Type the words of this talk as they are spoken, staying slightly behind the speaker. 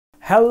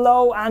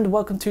Hello and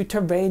welcome to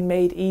Terrain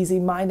Made Easy.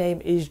 My name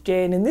is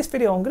Jane. In this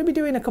video I'm going to be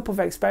doing a couple of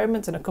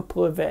experiments and a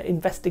couple of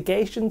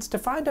investigations to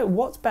find out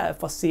what's better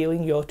for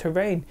sealing your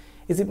terrain.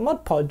 Is it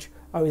Mod Podge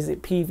or is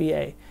it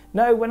PVA?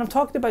 Now when I'm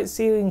talking about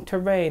sealing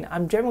terrain,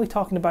 I'm generally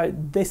talking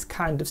about this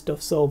kind of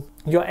stuff. So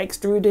your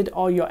extruded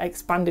or your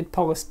expanded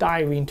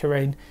polystyrene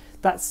terrain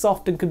that's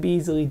soft and can be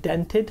easily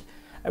dented,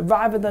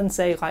 rather than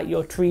say like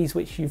your trees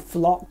which you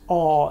flock,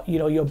 or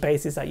your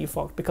bases that you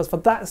flock, because for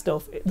that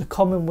stuff the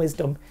common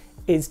wisdom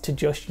is to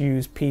just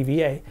use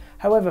PVA.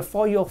 However,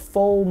 for your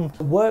foam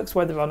works,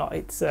 whether or not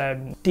it's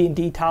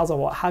D&D tiles or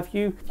what have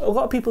you, a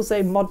lot of people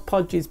say Mod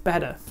Podge is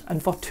better,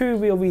 and for two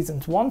real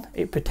reasons. One,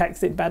 it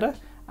protects it better,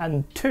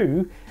 and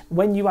two,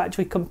 when you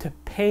actually come to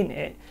paint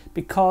it,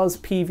 because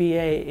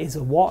PVA is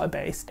water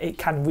based, it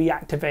can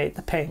reactivate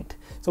the paint.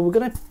 So we're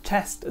going to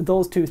test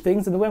those two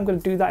things, and the way I'm going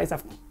to do that is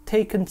I've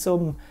taken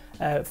some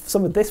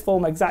of this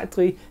foam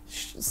exactly,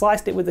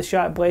 sliced it with a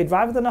sharp blade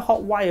rather than a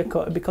hot wire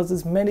cutter, because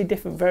there's many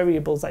different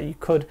variables that you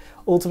could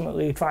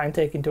ultimately try and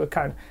take into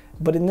account.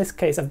 But in this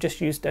case I've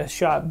just used a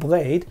sharp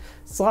blade,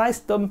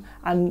 sliced them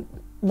and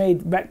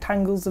made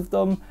rectangles of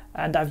them,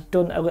 and I've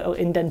done a little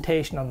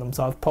indentation on them.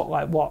 So I've put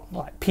like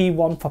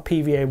P1 for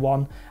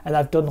PVA1, and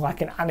I've done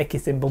like an anarchy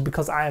symbol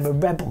because I am a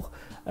rebel.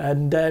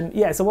 And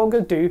yeah, so what I'm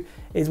going to do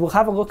is we'll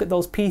have a look at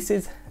those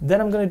pieces, then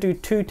I'm going to do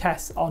two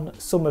tests on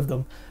some of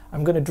them.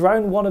 I'm going to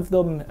drown one of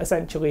them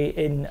essentially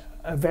in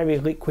a very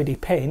liquidy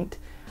paint,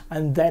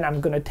 and then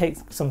I'm going to take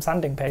some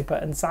sanding paper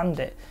and sand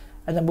it,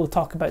 and then we'll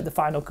talk about the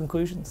final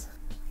conclusions.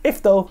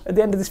 If though, at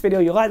the end of this video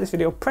you like this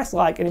video, press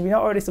like, and if you're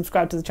not already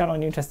subscribed to the channel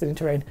and you're interested in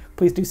terrain,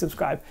 please do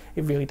subscribe,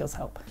 it really does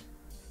help.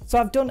 So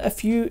I've done a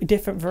few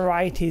different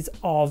varieties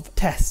of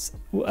tests.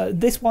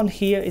 This one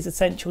here is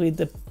essentially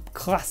the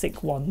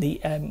classic one.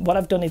 What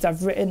I've done is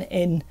I've written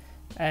in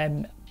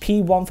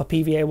P1 for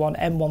PVA1,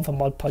 M1 for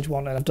Mod Podge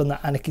 1, and I've done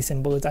that anarchy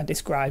symbol as I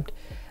described.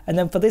 And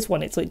then for this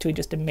one it's literally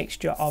just a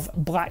mixture of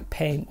black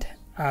paint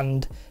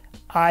and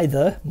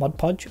either Mod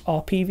Podge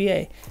or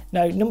PVA.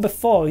 Now number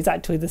 4 is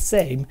actually the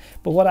same,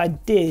 but what I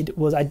did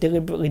was I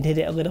deliberately did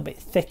it a little bit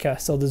thicker,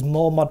 so there's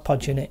more Mod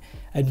Podge in it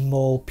and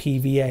more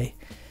PVA.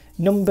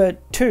 Number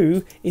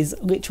 2 is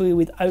literally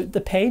without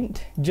the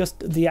paint, just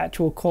the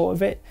actual coat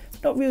of it.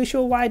 Not really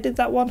sure why I did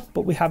that one,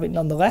 but we have it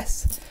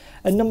nonetheless.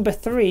 And number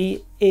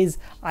 3 is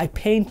I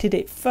painted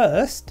it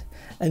first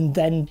and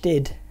then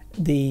did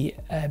the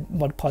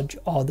Mod Podge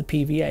or the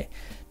PVA.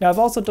 Now I've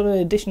also done an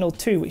additional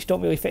 2 which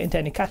don't really fit into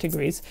any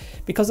categories,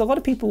 because a lot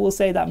of people will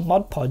say that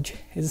Mod Podge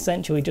is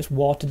essentially just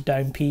watered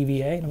down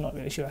PVA, and I'm not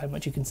really sure how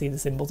much you can see the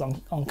symbols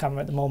on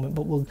camera at the moment,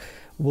 but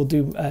we'll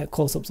do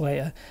close-ups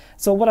later.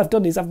 So what I've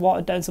done is I've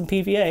watered down some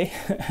PVA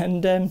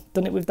and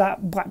done it with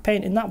that black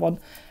paint in that one,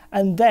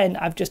 and then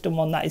I've just done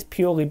one that is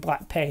purely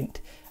black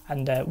paint,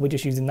 and we're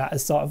just using that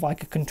as sort of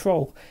like a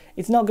control.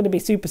 It's not going to be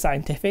super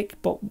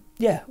scientific, but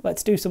yeah,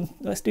 let's do some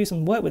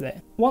work with it.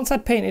 Once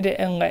I'd painted it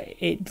and let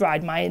it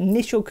dried, my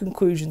initial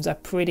conclusions are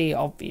pretty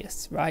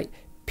obvious, right?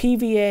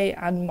 PVA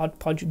and Mod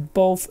Podge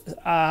both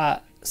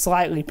are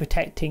slightly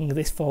protecting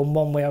this foam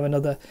one way or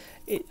another.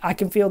 I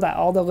can feel that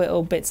all the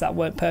little bits that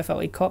weren't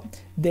perfectly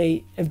cut,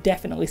 they have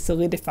definitely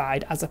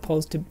solidified, as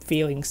opposed to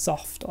feeling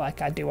soft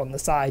like I do on the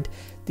side.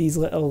 These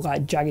little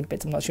like jagged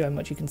bits, I'm not sure how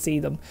much you can see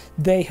them,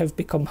 they have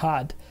become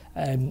hard.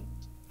 And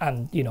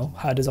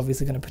hard is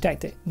obviously going to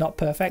protect it. Not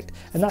perfect,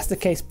 and that's the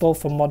case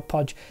both for Mod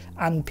Podge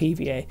and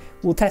PVA.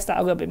 We'll test that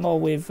a little bit more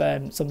with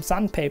some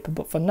sandpaper,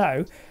 but for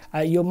now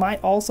you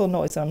might also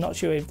notice, and I'm not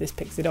sure if this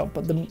picks it up,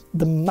 but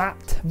the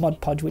matte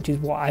Mod Podge, which is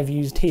what I've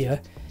used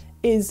here,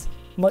 is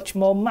much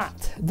more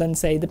matte than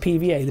say the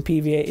PVA.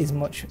 The PVA is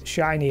much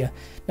shinier.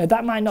 Now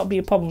that might not be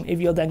a problem if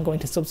you're then going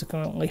to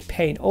subsequently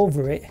paint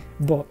over it,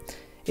 but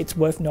it's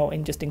worth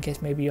noting, just in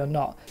case maybe you're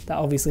not, that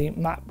obviously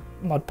matte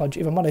Mod Podge,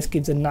 if I'm honest,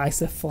 gives a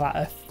nicer,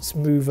 flatter,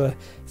 smoother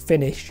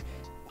finish,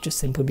 just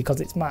simply because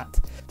it's matte.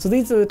 So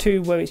these are the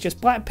two where it's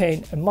just black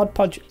paint and Mod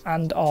Podge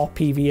and or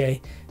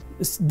PVA.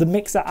 It's the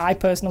mix that I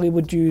personally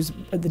would use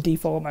at the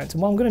default amount.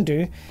 And what I'm going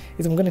to do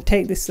is I'm going to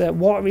take this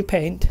watery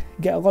paint,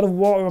 get a lot of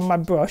water on my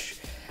brush,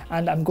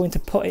 and I'm going to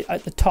put it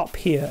at the top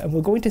here, and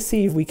we're going to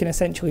see if we can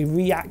essentially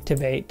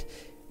reactivate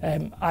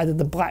either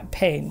the black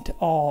paint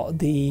or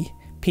the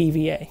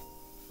PVA.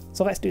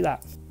 So let's do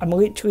that. I'm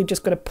literally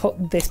just going to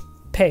put this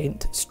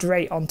paint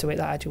straight onto it.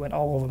 That actually went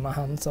all over my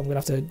hand, so I'm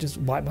going to have to just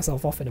wipe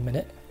myself off in a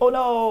minute. Oh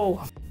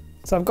no!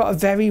 So I've got a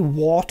very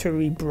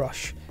watery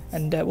brush,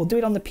 and we'll do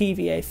it on the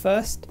PVA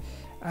first,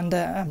 and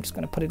I'm just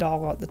going to put it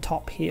all at the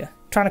top here.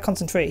 Trying to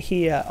concentrate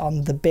here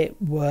on the bit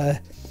where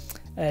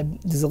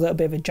there's a little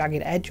bit of a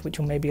jagged edge, which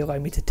will maybe allow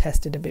me to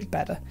test it a bit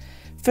better.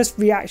 First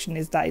reaction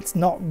is that it's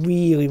not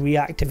really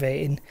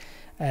reactivating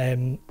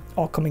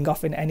or coming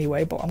off in any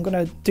way, but I'm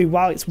going to do,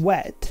 while it's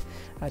wet,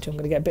 actually I'm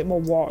going to get a bit more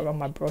water on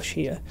my brush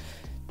here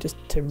just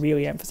to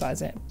really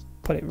emphasize it.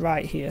 Put it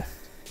right here.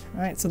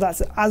 Right, so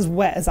that's as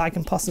wet as I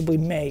can possibly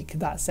make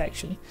that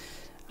section,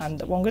 and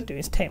what I'm going to do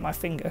is take my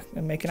finger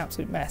and make an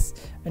absolute mess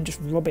and just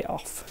rub it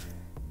off.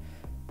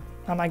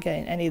 Am I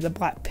getting any of the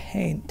black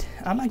paint?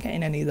 Am I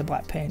getting any of the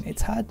black paint?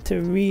 It's hard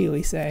to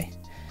really say.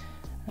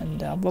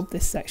 and I'll rub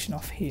this section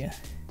off here.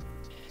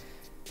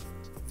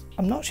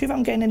 I'm not sure if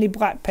I'm getting any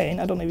black paint.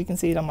 I don't know if you can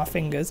see it on my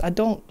fingers. I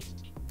don't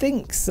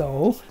think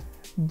so,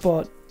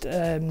 but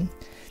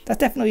that's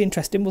definitely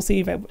interesting. We'll see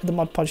if the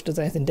Mod Podge does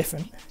anything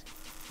different.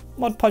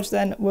 Mod Podge,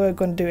 then we're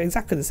going to do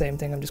exactly the same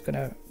thing. I'm just going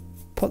to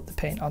put the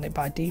paint on it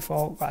by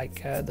default,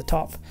 like the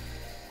top,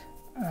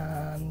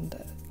 and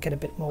get a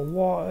bit more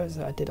water as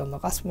I did on the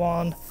last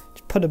one.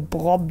 Just put a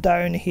blob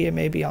down here,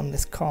 maybe on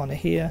this corner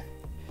here,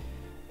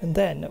 and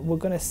then we're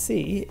going to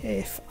see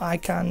if I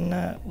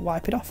can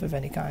wipe it off of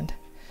any kind.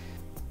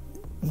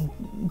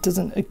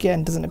 Doesn't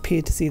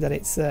appear to see that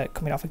it's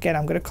coming off. Again,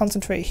 I'm going to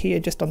concentrate here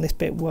just on this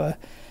bit where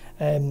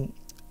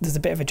there's a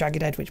bit of a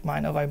jagged edge, which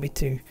might allow me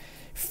to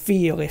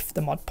feel if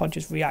the Mod Podge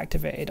is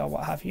reactivated or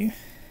what have you.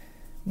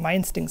 My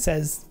instinct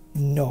says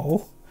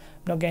no.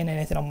 I'm not getting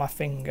anything on my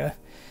finger,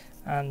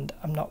 and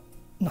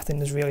nothing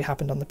has really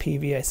happened on the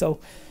PVA. So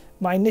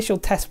my initial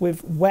test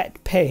with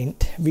wet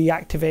paint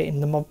reactivating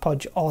the Mod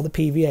Podge or the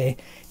PVA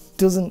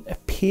doesn't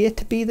appear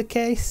to be the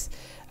case.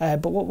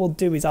 But what we'll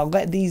do is I'll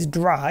let these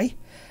dry,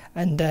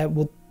 and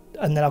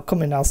then I'll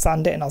come in, I'll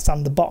sand it, and I'll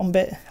sand the bottom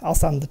bit, I'll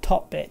sand the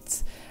top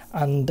bits,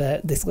 and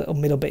this little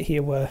middle bit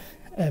here where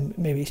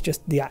maybe it's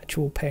just the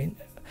actual paint,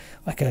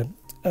 like a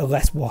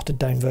less watered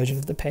down version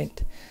of the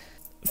paint.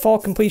 For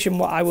completion,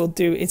 what I will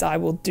do is I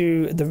will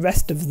do the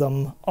rest of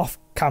them off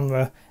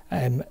camera.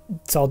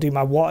 So I'll do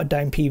my watered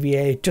down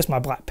PVA, just my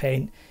black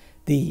paint,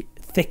 the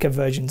thicker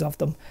versions of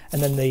them,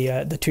 and then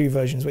the two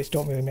versions which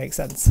don't really make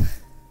sense.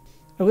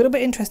 A little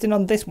bit interesting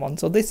on this one.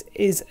 So this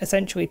is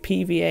essentially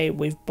PVA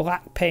with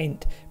black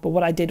paint, but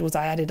what I did was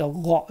I added a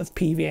lot of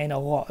PVA and a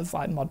lot of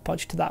like Mod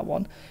Podge to that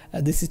one.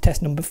 This is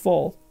test number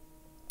 4.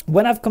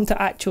 When I've come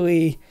to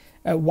actually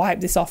wipe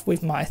this off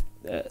with my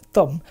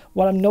thumb,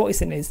 what I'm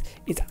noticing is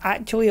it's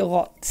actually a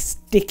lot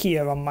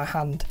stickier on my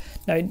hand.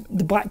 Now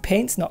the black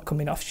paint's not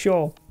coming off,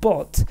 sure,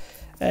 but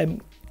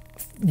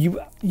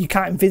you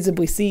can't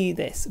visibly see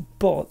this,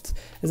 but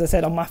as I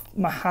said, on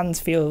my hands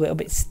feel a little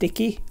bit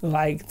sticky,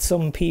 like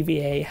some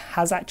PVA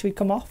has actually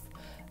come off.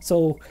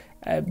 So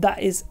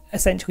that is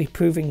essentially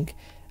proving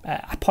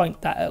a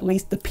point that at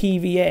least the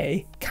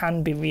PVA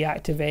can be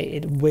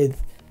reactivated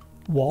with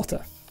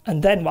water.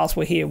 And then whilst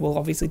we're here, we'll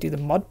obviously do the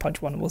Mod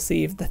Podge one. We'll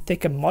see if the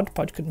thicker Mod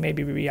Podge could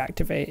maybe be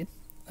reactivated,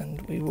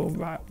 and we will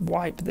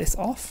wipe this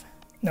off.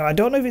 Now I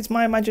don't know if it's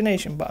my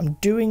imagination, but I'm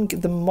doing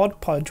the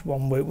Mod Podge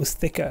one where it was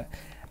thicker,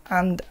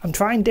 and I'm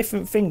trying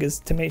different fingers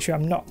to make sure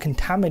I'm not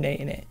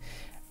contaminating it,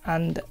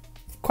 and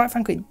quite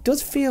frankly it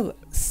does feel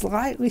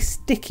slightly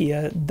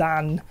stickier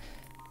than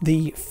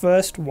the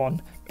first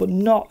one, but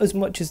not as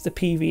much as the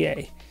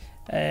PVA.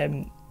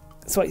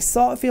 So it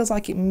sort of feels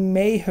like it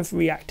may have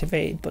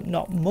reactivated, but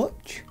not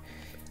much.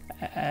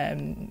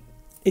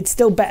 It's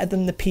still better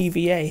than the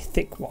PVA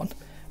thick one,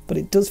 but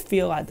it does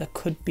feel like there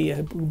could be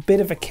a bit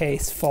of a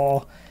case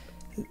for,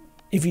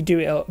 if you do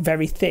it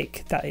very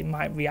thick, that it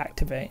might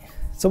reactivate.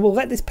 So we'll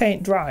let this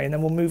paint dry, and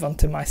then we'll move on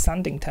to my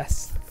sanding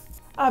tests.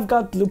 I've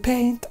got blue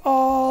paint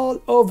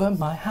all over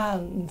my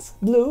hands,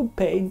 blue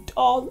paint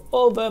all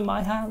over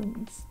my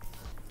hands.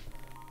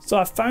 So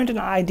I've found an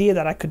idea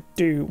that I could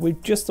do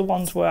with just the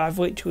ones where I've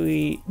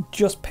literally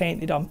just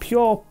painted on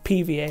pure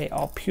PVA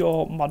or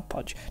pure Mod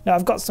Podge. Now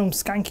I've got some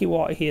skanky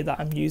water here that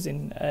I'm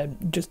using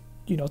just,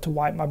 you know, to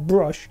wipe my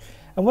brush.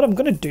 And what I'm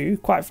going to do,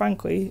 quite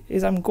frankly,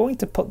 is I'm going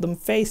to put them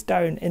face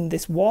down in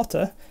this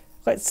water,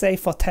 let's say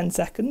for 10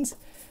 seconds.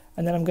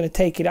 And then I'm going to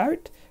take it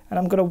out, and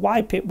I'm going to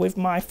wipe it with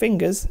my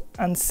fingers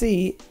and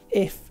see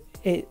if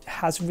it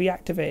has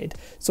reactivated.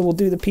 So we'll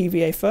do the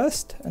PVA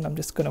first, and I'm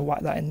just going to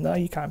wipe that in there.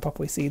 You can't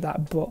properly see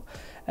that, but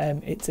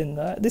it's in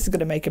there. This is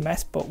going to make a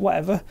mess, but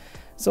whatever.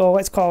 So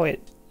let's call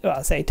it, well,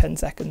 I'll say 10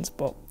 seconds,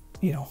 but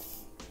you know,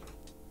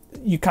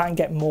 you can't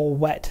get more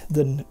wet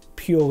than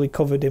purely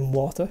covered in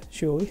water,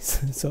 surely.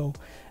 So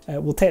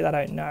we'll take that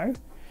out now,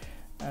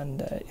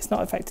 and it's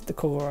not affected the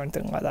colour or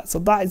anything like that. So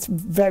that is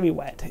very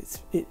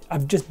wet.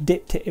 I've just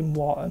dipped it in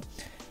water.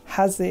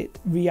 Has it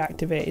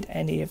reactivated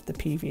any of the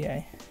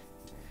PVA?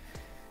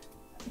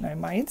 Now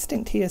my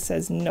instinct here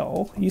says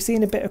no. You're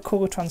seeing a bit of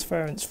colour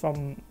transference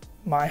from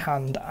my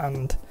hand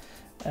and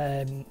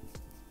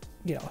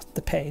you know,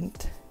 the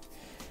paint.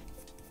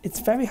 It's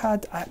very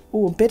hard.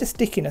 Oh, a bit of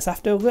stickiness.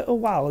 After a little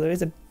while there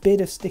is a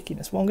bit of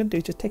stickiness. What I'm going to do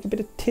is just take a bit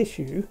of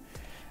tissue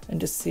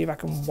and just see if I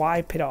can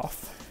wipe it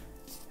off.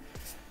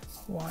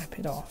 Wipe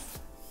it off.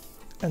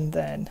 And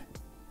then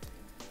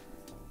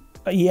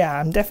yeah,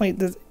 I'm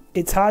definitely,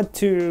 it's hard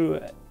to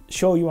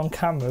show you on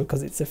camera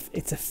because it's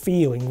a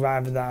feeling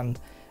rather than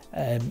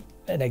an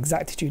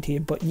exactitude here,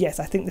 but yes,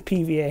 I think the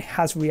PVA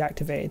has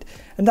reactivated,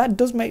 and that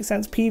does make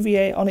sense.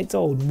 PVA on its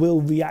own will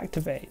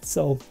reactivate,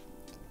 so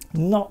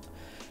not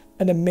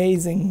an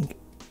amazing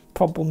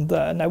problem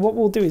there. Now what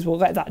we'll do is we'll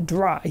let that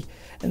dry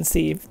and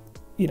see if,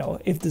 you know,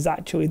 if there's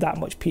actually that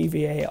much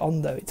PVA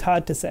on there. It's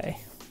hard to say.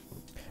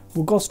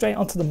 We'll go straight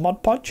onto the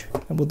Mod Podge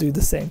and we'll do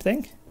the same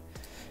thing.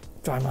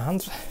 Dry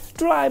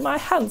my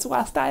hands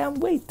whilst I am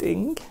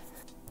waiting.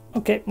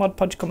 Okay, Mod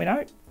Podge coming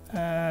out.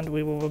 And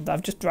we will,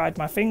 I've just dried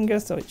my finger,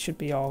 so it should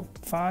be all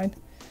fine.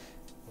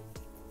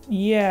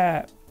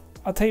 Yeah,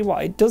 I'll tell you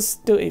what, it does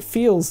still, it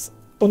feels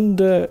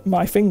under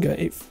my finger,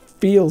 it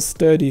feels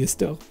sturdier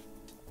still.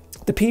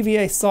 The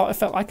PVA sort of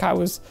felt like I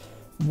was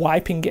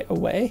wiping it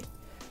away.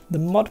 The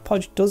Mod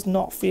Podge does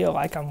not feel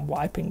like I'm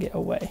wiping it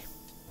away.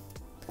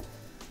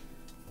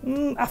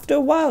 After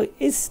a while, it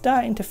is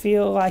starting to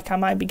feel like I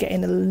might be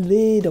getting a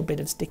little bit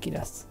of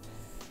stickiness.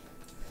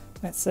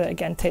 Let's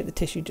again take the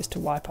tissue just to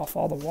wipe off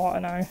all the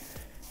water now.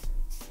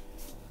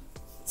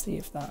 See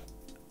if that...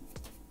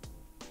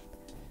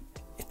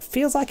 It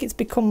feels like it's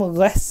become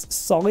less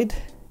solid.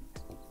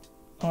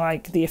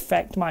 Like the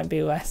effect might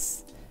be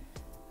less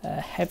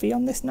heavy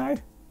on this now.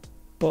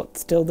 But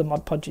still the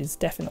Mod Podge is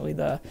definitely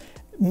there.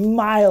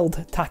 Mild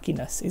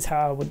tackiness is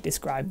how I would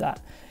describe that.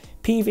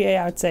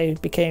 PVA, I'd say,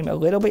 became a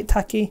little bit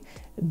tacky.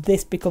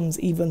 This becomes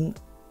even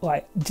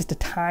like just a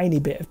tiny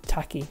bit of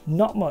tacky.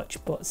 Not much,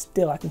 but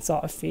still I can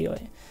sort of feel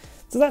it.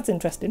 So that's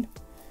interesting.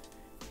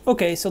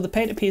 Okay, so the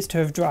paint appears to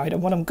have dried,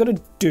 and what I'm going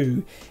to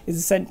do is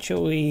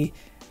essentially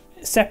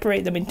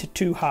separate them into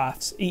two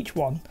halves, each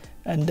one.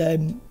 And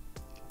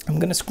I'm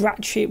going to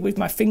scratch it with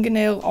my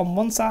fingernail on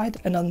one side,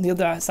 and on the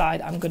other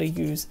side I'm going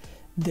to use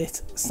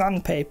this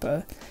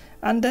sandpaper.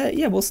 And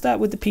yeah, we'll start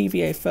with the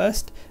PVA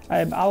first.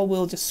 I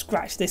will just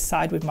scratch this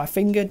side with my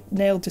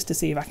fingernail just to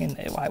see if I can,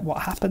 like,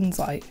 what happens.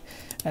 Like,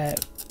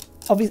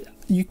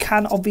 you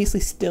can obviously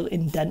still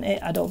indent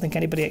it. I don't think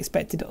anybody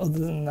expected other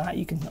than that.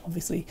 You can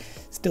obviously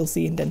still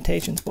see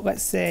indentations. But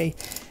let's say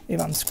if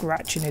I'm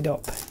scratching it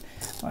up,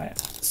 right,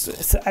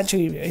 so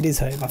actually it is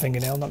hurting my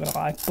fingernail, not gonna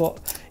lie.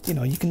 But you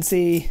know, you can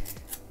see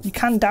you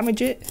can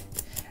damage it.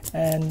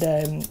 And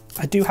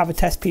I do have a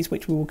test piece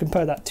which we will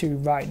compare that to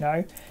right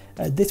now.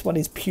 This one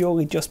is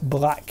purely just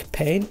black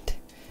paint,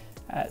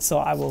 so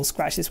I will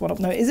scratch this one up.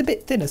 Now it is a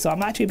bit thinner, so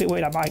I'm actually a bit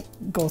worried I might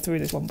go through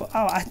this one, but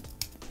oh, I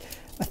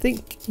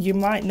think you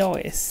might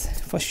notice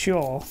for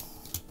sure,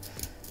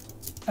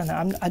 and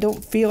I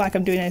don't feel like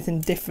I'm doing anything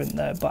different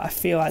there, but I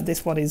feel like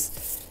this one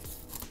is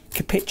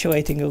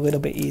capitulating a little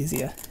bit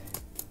easier.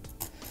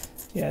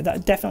 Yeah,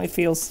 that definitely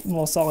feels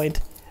more solid.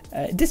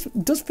 This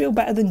does feel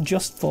better than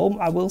just foam,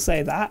 I will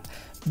say that.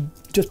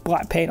 Just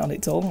black paint on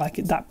its own, like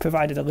that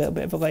provided a little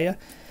bit of a layer.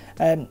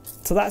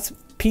 So that's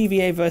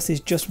PVA versus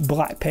just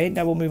black paint.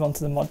 Now we'll move on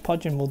to the Mod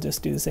Podge and we'll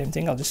just do the same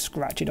thing. I'll just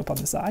scratch it up on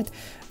the side.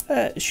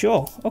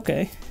 Sure,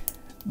 okay.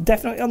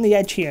 Definitely on the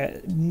edge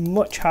here,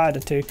 much harder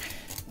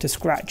to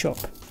scratch up.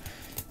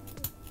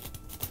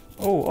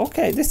 Oh,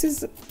 okay, this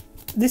is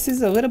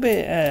a little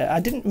bit,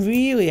 I didn't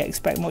really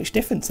expect much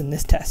difference in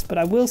this test, but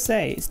I will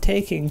say it's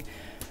taking,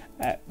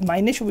 my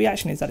initial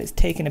reaction is that it's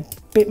taking a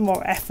bit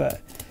more effort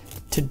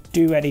to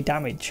do any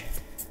damage.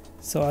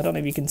 So I don't know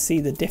if you can see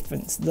the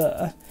difference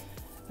there.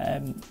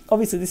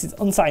 Obviously this is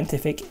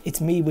unscientific, it's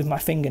me with my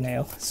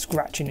fingernail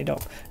scratching it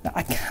up. Now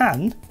I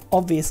can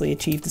obviously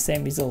achieve the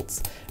same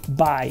results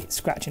by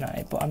scratching at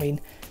it, but I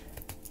mean,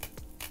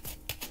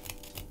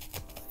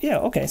 yeah,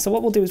 okay, so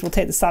what we'll do is we'll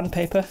take the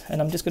sandpaper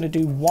and I'm just going to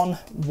do one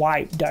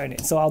wipe down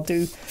it. So I'll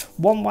do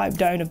one wipe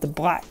down of the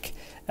black,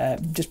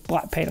 just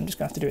black paint. I'm just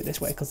going to have to do it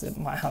this way because of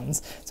my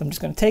hands. So I'm just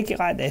going to take it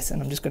like this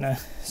and I'm just going to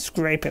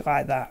scrape it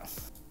like that.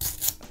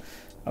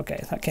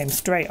 Okay, that came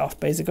straight off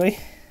basically.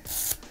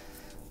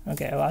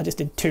 Okay, well I just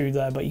did two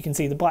there, but you can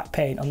see the black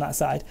paint on that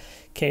side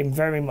came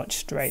very much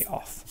straight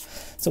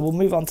off. So we'll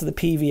move on to the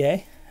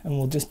PVA and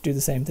we'll just do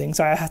the same thing.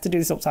 So I have to do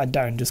this upside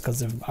down just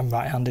because I'm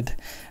right-handed.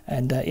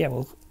 And yeah,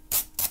 we'll...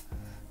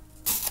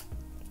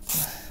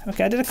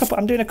 Okay, I'm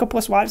doing a couple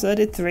of swipes there, I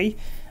did three.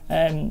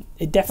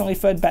 It definitely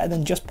fared better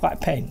than just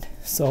black paint.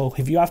 So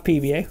if you have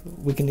PVA,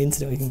 we can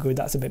instantly conclude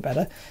that's a bit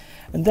better.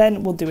 And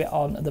then we'll do it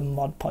on the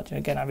Mod Podge.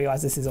 Again, I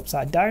realise this is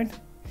upside down.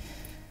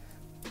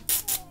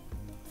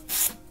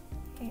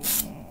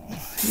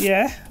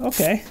 Yeah,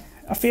 okay.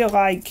 I feel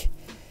like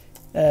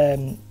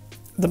the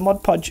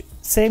Mod Podge,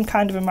 same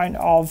kind of amount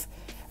of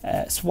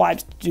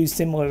swipes do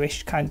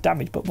similar-ish kind of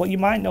damage. But what you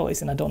might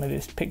notice, and I don't know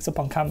if this picks up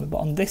on camera, but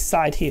on this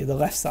side here, the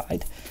left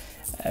side,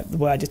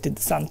 where I just did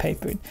the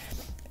sandpapering,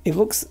 it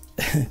looks,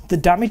 the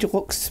damage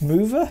looks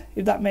smoother,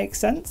 if that makes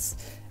sense.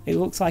 It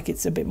looks like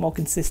it's a bit more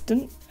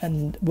consistent,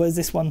 and whereas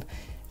this one,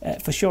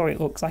 for sure, it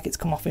looks like it's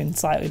come off in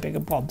slightly bigger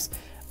blobs.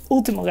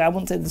 Ultimately, I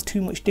wouldn't say there's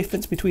too much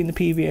difference between the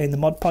PVA and the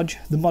Mod Podge.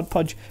 The Mod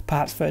Podge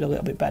perhaps fared a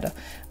little bit better.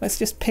 Let's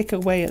just pick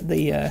away at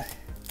the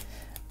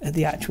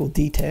actual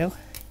detail.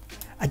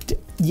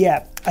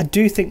 Yeah, I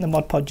do think the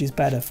Mod Podge is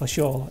better for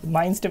sure.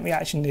 My instant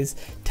reaction is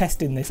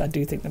testing this. I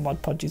do think the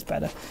Mod Podge is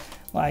better.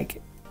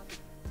 Like,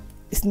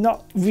 it's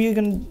not really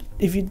gonna,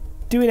 if you're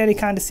doing any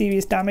kind of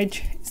serious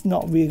damage, it's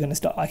not really gonna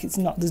stop. Like, it's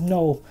not, there's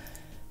no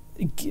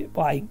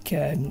like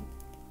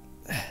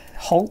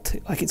halt,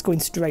 like it's going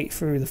straight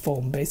through the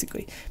foam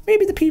basically.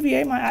 Maybe the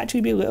PVA might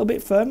actually be a little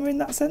bit firmer in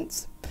that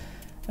sense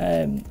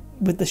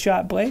with the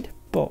sharp blade,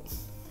 but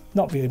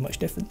not really much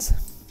difference.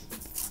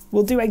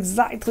 We'll do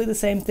exactly the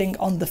same thing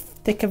on the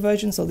thicker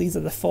version, so these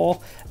are the four.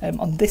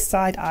 On this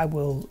side I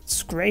will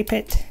scrape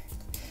it.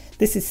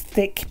 This is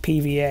thick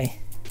PVA.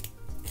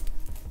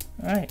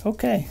 Right,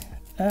 okay.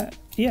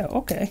 Yeah,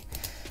 okay.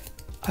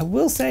 I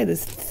will say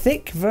this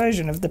thick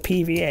version of the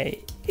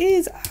PVA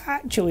is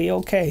actually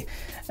okay.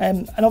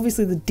 And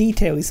obviously the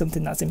detail is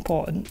something that's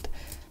important.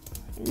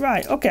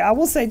 Right, okay, I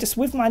will say just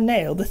with my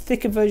nail, the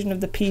thicker version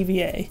of the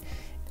PVA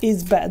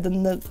is better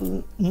than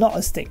the not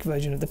as thick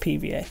version of the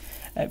PVA.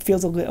 It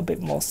feels a little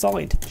bit more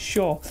solid,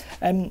 sure.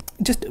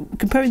 Just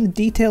comparing the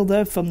detail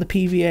there from the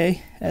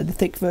PVA, the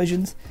thick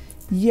versions,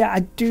 yeah, I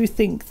do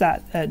think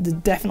that there's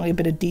definitely a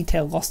bit of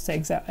detail lost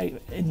in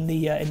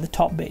the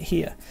top bit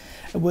here.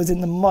 Whereas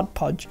in the Mod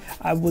Podge,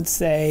 I would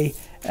say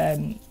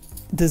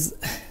there's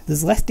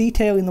less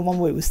detail in the one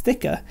where it was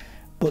thicker,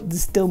 but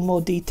there's still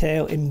more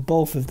detail in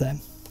both of them.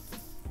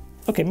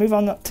 Okay, move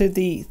on to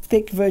the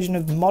thick version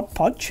of Mod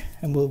Podge,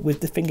 and we'll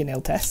with the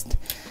fingernail test.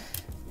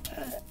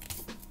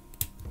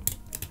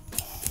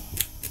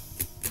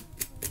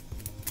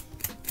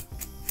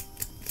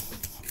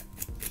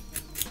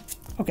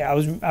 Okay,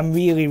 I'm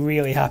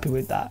really happy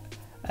with that.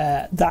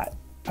 That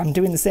I'm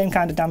doing the same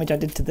kind of damage I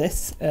did to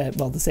this,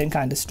 well, the same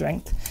kind of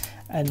strength,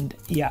 and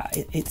yeah,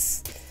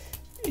 it's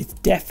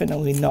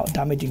definitely not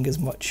damaging as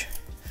much.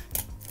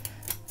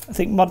 I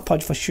think Mod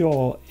Podge for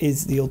sure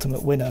is the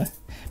ultimate winner,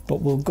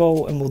 but we'll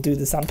go and we'll do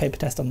the sandpaper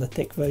test on the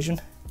thick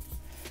version.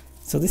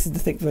 So this is the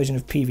thick version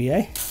of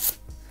PVA.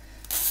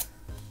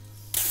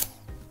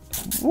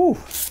 Woo!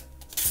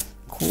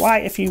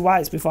 Quite a few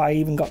whites before I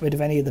even got rid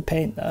of any of the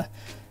paint there.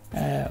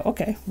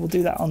 Okay, we'll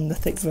do that on the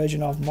thick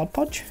version of Mod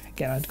Podge.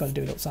 Again, I've got to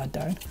do it upside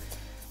down.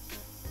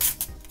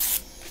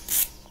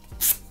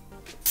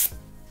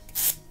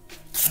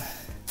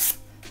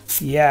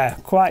 Yeah,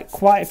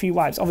 quite a few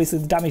wipes. Obviously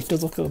the damage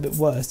does look a little bit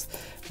worse,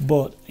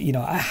 but you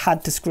know, I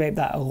had to scrape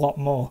that a lot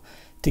more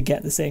to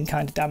get the same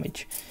kind of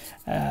damage.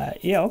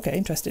 Yeah, okay,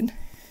 interesting.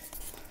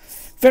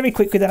 Very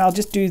quickly then, I'll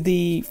just do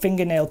the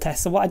fingernail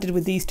test. So what I did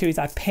with these two is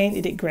I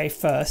painted it grey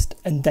first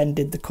and then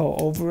did the coat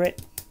over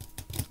it.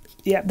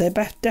 Yeah, they're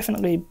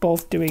definitely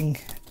both doing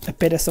a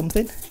bit of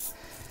something.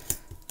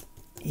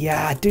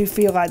 Yeah, I do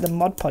feel like the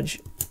Mod Podge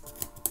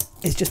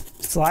is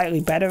just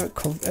slightly better at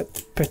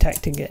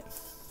protecting it.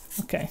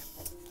 Okay.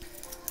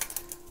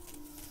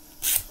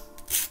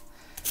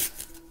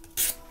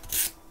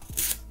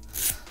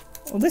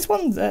 Well, this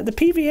one, the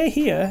PVA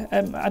here,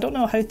 I don't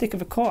know how thick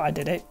of a coat I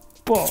did it,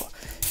 but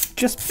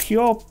just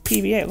pure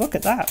PVA, look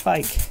at that,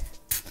 like,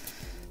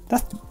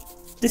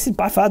 this is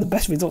by far the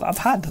best result I've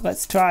had.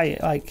 Let's try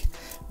it, like,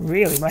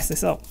 really mess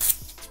this up.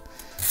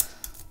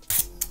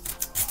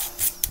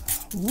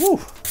 Woo!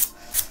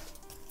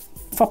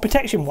 For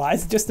protection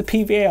wise, just the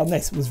PVA on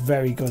this was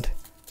very good.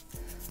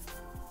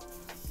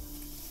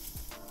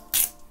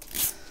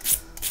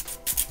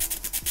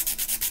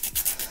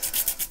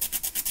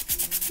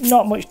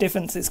 Not much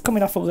difference. It's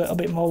coming off a little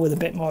bit more with a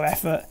bit more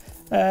effort.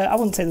 I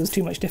wouldn't say there was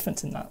too much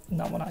difference in that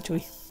one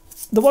actually.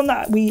 The one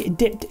that we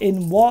dipped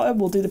in water,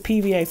 we'll do the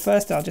PVA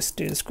first. I'll just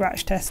do the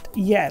scratch test.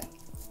 Yeah,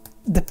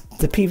 the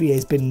PVA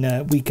has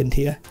been weakened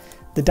here.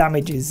 The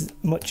damage is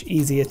much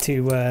easier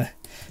to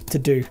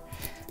do.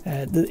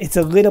 It's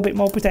a little bit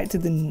more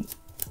protected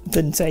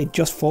than say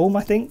just foam,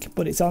 I think,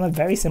 but it's on a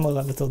very similar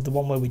level to the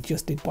one where we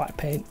just did black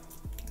paint.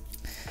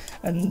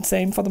 And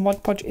same for the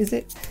Mod Podge, is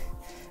it?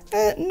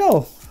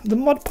 No, the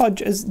Mod Podge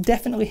has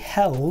definitely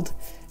held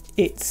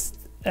its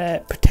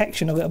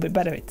protection a little bit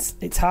better.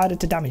 It's harder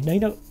to damage. Now,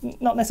 you're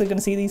not necessarily going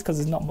to see these because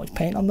there's not much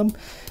paint on them,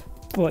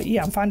 but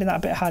yeah, I'm finding that a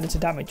bit harder to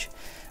damage.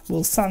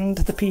 We'll sand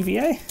the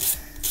PVA.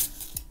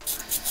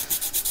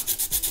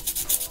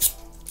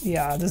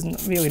 Yeah,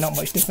 there's really not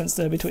much difference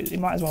there between. It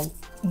might as well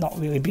not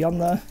really be on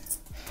there.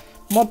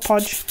 Mod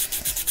Podge,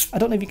 I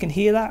don't know if you can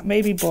hear that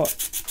maybe, but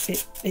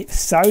it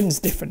sounds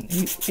different.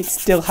 It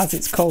still has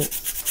its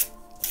coat.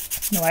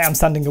 No, I am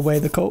sanding away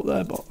the coat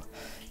there, but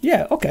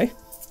yeah, okay.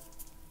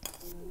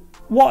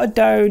 Watered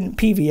down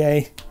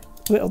PVA,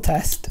 little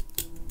test.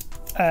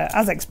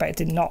 As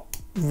expected, not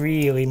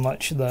really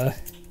much there.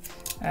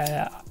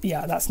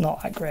 Yeah, that's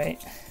not that great.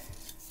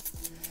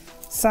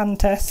 Sand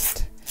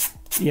test.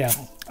 Yeah,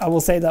 I will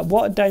say that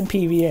watered down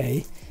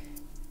PVA,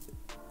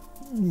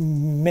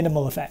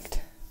 minimal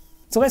effect.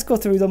 So let's go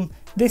through them.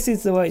 This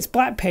is the way it's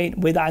black paint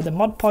with either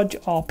Mod Podge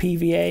or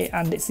PVA,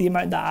 and it's the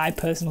amount that I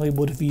personally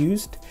would have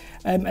used.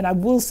 And I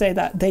will say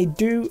that they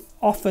do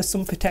offer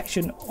some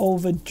protection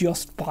over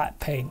just black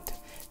paint.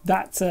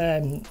 That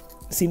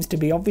seems to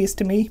be obvious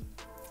to me.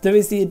 There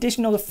is the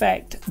additional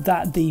effect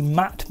that the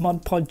matte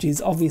Mod Podge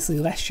is obviously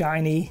less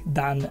shiny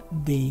than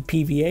the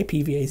PVA.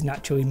 PVA is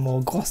naturally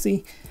more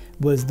glossy,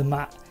 whereas the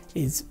matte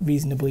is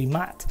reasonably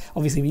matte.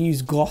 Obviously if you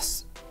use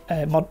gloss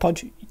Mod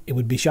Podge, it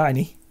would be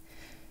shiny.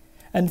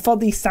 And for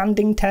the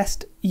sanding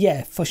test,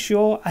 yeah, for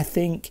sure, I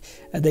think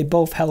they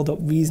both held up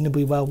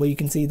reasonably well, where you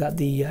can see that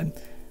the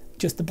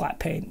just the black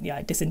paint, yeah,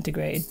 it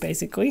disintegrated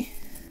basically.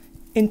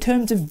 In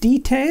terms of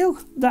detail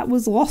that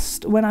was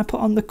lost when I put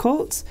on the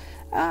coats,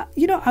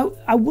 you know,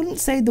 I wouldn't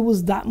say there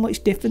was that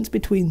much difference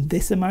between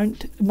this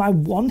amount. My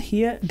one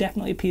here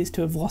definitely appears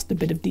to have lost a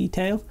bit of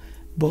detail,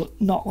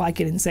 but not like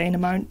an insane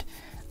amount.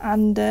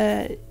 And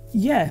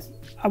yeah,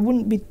 I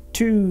wouldn't be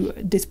too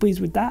displeased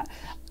with that.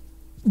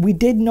 We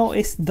did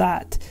notice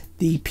that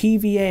the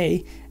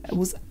PVA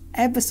was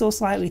ever so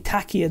slightly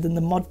tackier than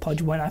the Mod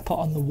Podge when I put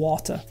on the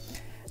water.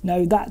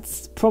 Now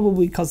that's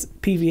probably because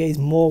PVA is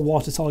more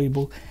water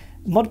soluble.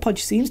 Mod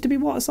Podge seems to be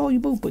water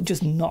soluble, but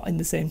just not in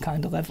the same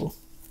kind of level.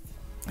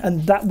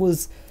 And that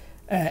was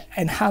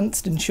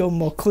enhanced and shown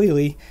more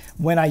clearly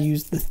when I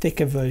used the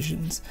thicker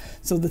versions.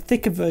 So the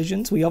thicker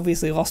versions, we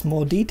obviously lost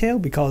more detail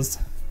because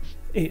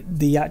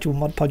the actual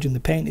Mod Podge and the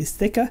paint is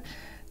thicker.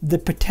 The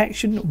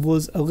protection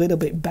was a little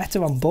bit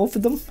better on both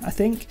of them, I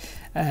think,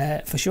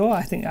 for sure.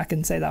 I think I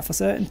can say that for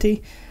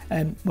certainty.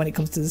 When it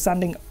comes to the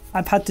sanding,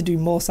 I've had to do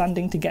more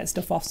sanding to get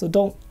stuff off, so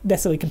don't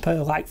necessarily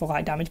compare like for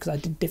like damage because I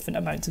did different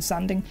amounts of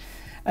sanding.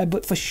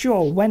 But for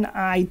sure, when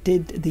I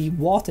did the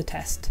water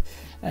test,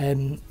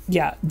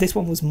 yeah, this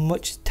one was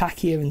much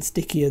tackier and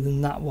stickier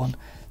than that one.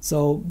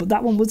 So, but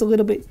that one was a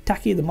little bit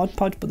tackier, the Mod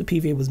Podge, but the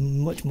PVA was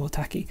much more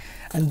tacky.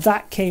 And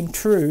that came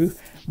true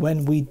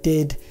when we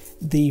did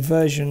the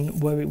version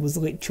where it was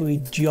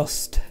literally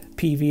just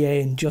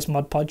PVA and just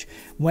Mod Podge.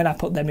 When I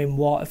put them in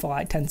water for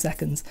like 10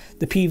 seconds,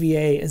 the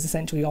PVA has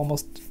essentially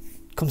almost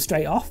come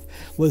straight off,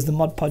 whereas the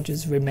Mod Podge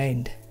has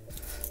remained.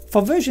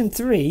 For version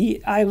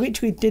 3, I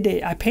literally did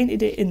it, I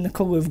painted it in the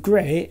colour of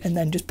grey and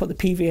then just put the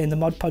PVA and the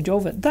Mod Podge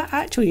over it. That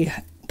actually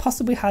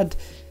possibly had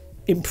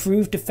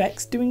improved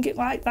effects doing it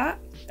like that.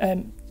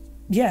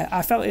 Yeah,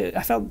 I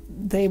felt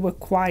they were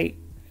quite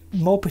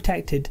more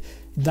protected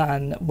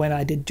than when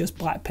I did just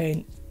black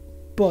paint.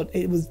 But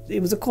it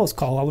was a close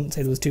call. I wouldn't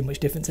say there was too much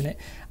difference in it.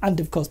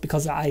 And of course,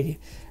 because I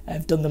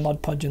have done the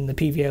Mod Podge and the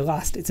PVA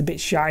last, it's a bit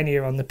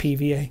shinier on the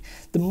PVA.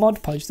 The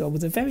Mod Podge though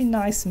was a very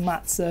nice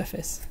matte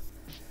surface.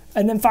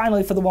 And then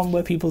finally, for the one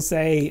where people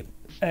say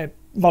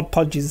Mod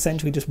Podge is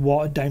essentially just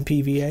watered down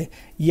PVA,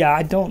 yeah,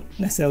 I don't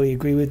necessarily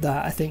agree with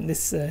that. I think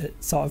this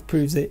sort of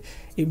proves it.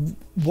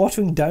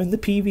 Watering down the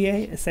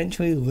PVA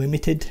essentially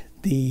limited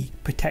the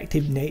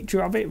protective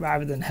nature of it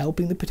rather than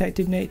helping the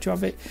protective nature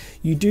of it.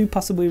 You do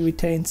possibly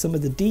retain some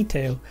of the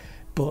detail,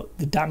 but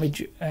the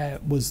damage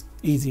was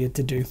easier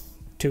to do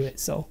to it.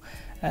 So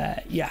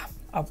yeah,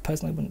 I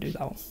personally wouldn't do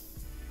that one.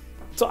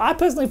 So I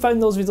personally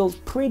found those results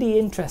pretty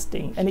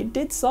interesting, and it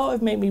did sort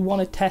of make me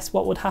want to test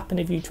what would happen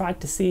if you tried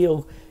to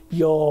seal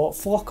your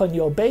flock on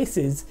your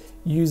bases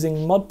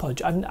using Mod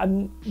Podge.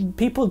 And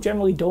people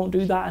generally don't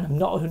do that, and I'm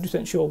not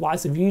 100% sure why.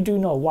 So if you do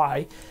know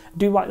why,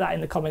 do write that in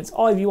the comments,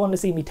 or if you want to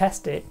see me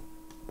test it,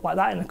 write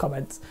that in the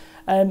comments.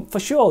 For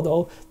sure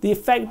though, the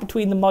effect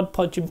between the Mod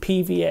Podge and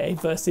PVA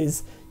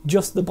versus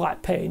just the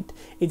black paint,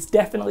 it's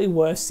definitely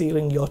worth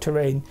sealing your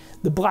terrain.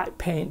 The black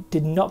paint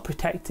did not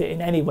protect it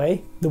in any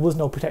way. There was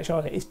no protection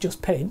on it, it's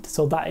just paint,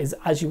 so that is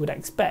as you would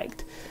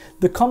expect.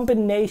 The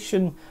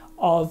combination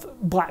of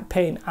black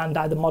paint and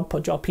either Mod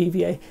Podge or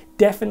PVA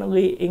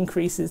definitely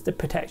increases the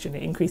protection,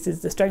 it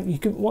increases the strength. You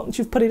can, once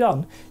you've put it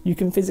on, you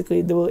can physically,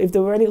 if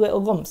there were any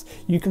little lumps,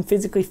 you can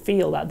physically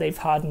feel that they've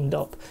hardened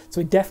up, so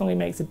it definitely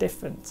makes a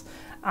difference.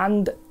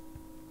 And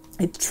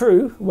it's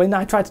true, when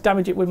I tried to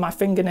damage it with my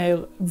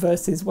fingernail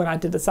versus when I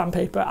did the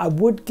sandpaper, I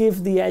would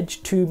give the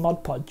edge to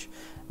Mod Podge,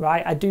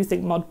 right? I do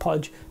think Mod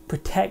Podge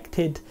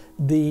protected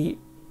the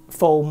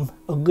foam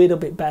a little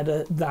bit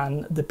better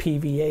than the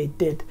PVA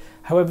did.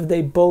 However,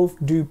 they both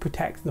do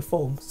protect the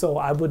foam. So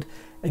I would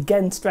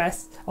again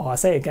stress, or I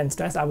say again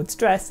stress, I would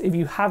stress if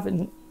you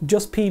haven't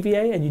just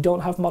PVA and you don't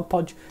have Mod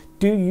Podge,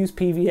 do use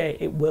PVA,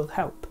 it will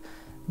help.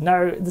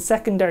 Now, the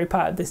secondary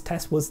part of this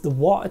test was the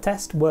water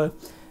test, where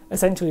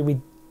essentially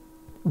we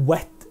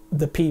wet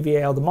the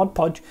PVA or the Mod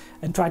Podge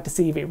and tried to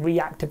see if it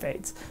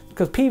reactivates,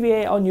 because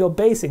PVA on your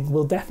basing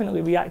will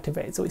definitely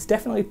reactivate, so it's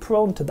definitely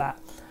prone to that.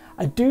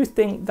 I do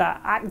think that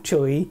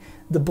actually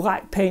the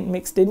black paint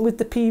mixed in with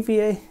the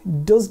PVA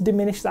does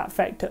diminish that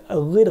effect a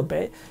little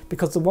bit,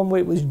 because the one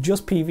where it was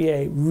just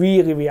PVA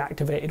really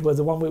reactivated, whereas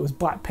the one where it was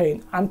black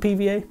paint and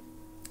PVA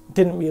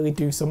didn't really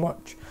do so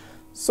much.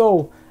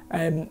 So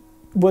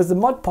whereas the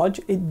Mod Podge,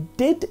 it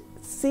did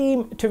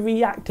seem to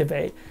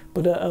reactivate,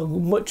 but at a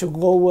much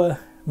lower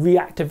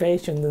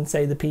reactivation than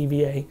say the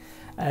PVA.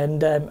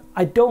 And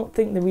I don't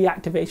think the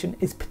reactivation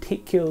is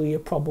particularly a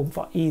problem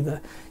for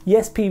either.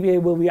 Yes,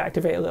 PVA will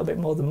reactivate a little bit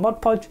more than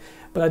Mod Podge,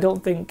 but I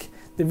don't think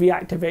the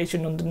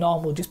reactivation under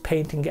normal, just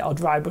painting it or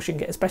dry brushing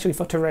it, especially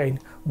for terrain,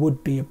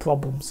 would be a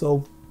problem.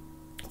 So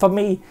for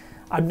me,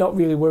 I'm not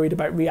really worried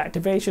about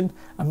reactivation.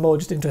 I'm more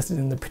just interested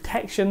in the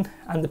protection,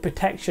 and the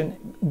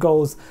protection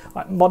goes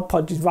like Mod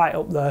Podge is right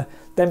up there,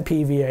 then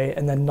PVA,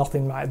 and then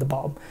nothing right at the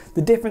bottom.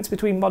 The difference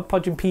between Mod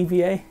Podge and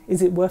PVA,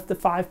 is it worth the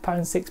 £5,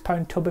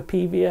 £6 tub of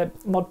PVA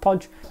Mod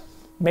Podge?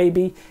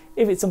 Maybe.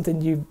 If it's something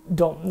you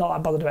not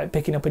that bothered about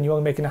picking up and you're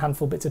only making a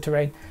handful of bits of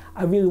terrain,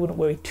 I really wouldn't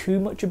worry too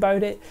much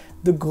about it.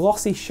 The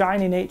glossy,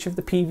 shiny nature of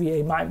the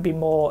PVA might be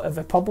more of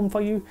a problem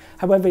for you.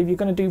 However, if you're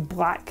going to do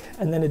black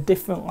and then a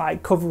different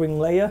like covering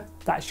layer,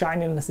 that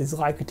shininess is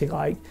likely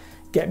to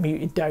get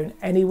muted down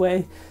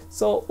anyway.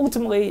 So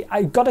ultimately,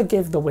 I gotta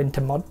give the win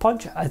to Mod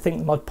Podge. I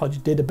think Mod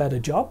Podge did a better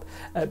job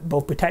at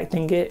both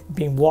protecting it,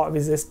 being water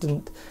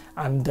resistant,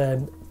 and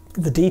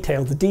the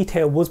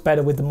detail was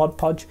better with the Mod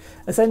Podge.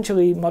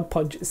 Essentially, Mod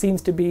Podge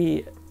seems to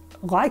be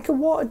like a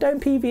watered down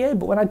PVA,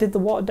 but when I did the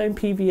watered down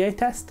PVA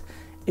test,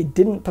 it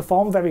didn't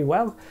perform very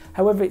well.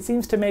 However, it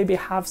seems to maybe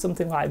have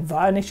something like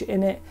varnish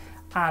in it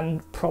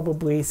and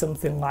probably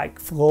something like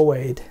flow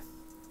aid.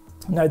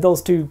 Now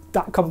those two,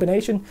 that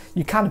combination,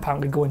 you can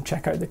apparently go and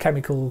check out the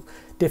chemical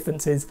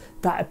differences.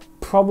 That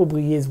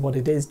probably is what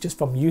it is just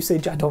from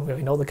usage. I don't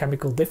really know the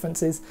chemical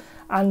differences,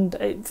 and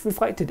it's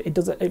reflected.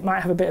 It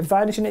might have a bit of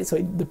varnish in it, so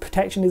the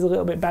protection is a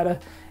little bit better.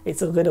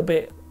 It's a little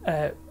bit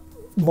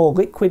more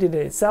liquid in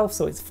itself,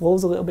 so it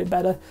flows a little bit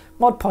better.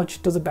 Mod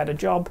Podge does a better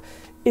job.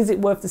 Is it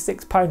worth the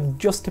 £6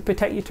 just to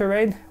protect your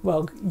terrain?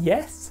 Well,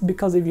 yes,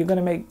 because if you're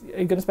going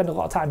to spend a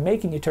lot of time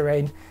making your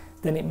terrain,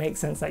 then it makes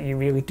sense that you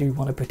really do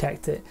want to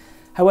protect it.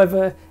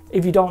 However,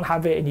 if you don't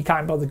have it and you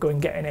can't bother going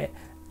and getting it,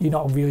 you're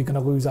not really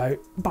going to lose out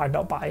by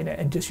not buying it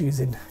and just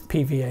using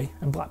PVA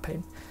and black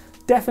paint.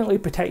 Definitely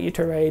protect your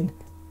terrain.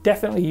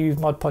 Definitely use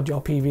Mod Podge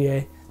or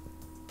PVA.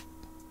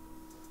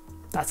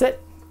 That's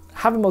it.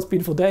 Have a most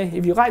beautiful day.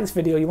 If you like this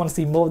video, you want to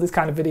see more of this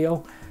kind of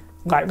video,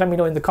 let me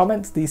know in the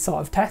comments these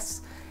sort of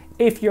tests.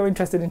 If you're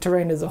interested in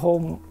terrain as a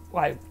whole,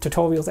 like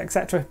tutorials,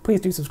 etc.,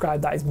 please do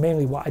subscribe. That is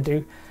mainly what I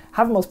do.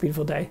 Have a most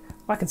beautiful day.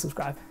 Like and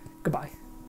subscribe. Goodbye.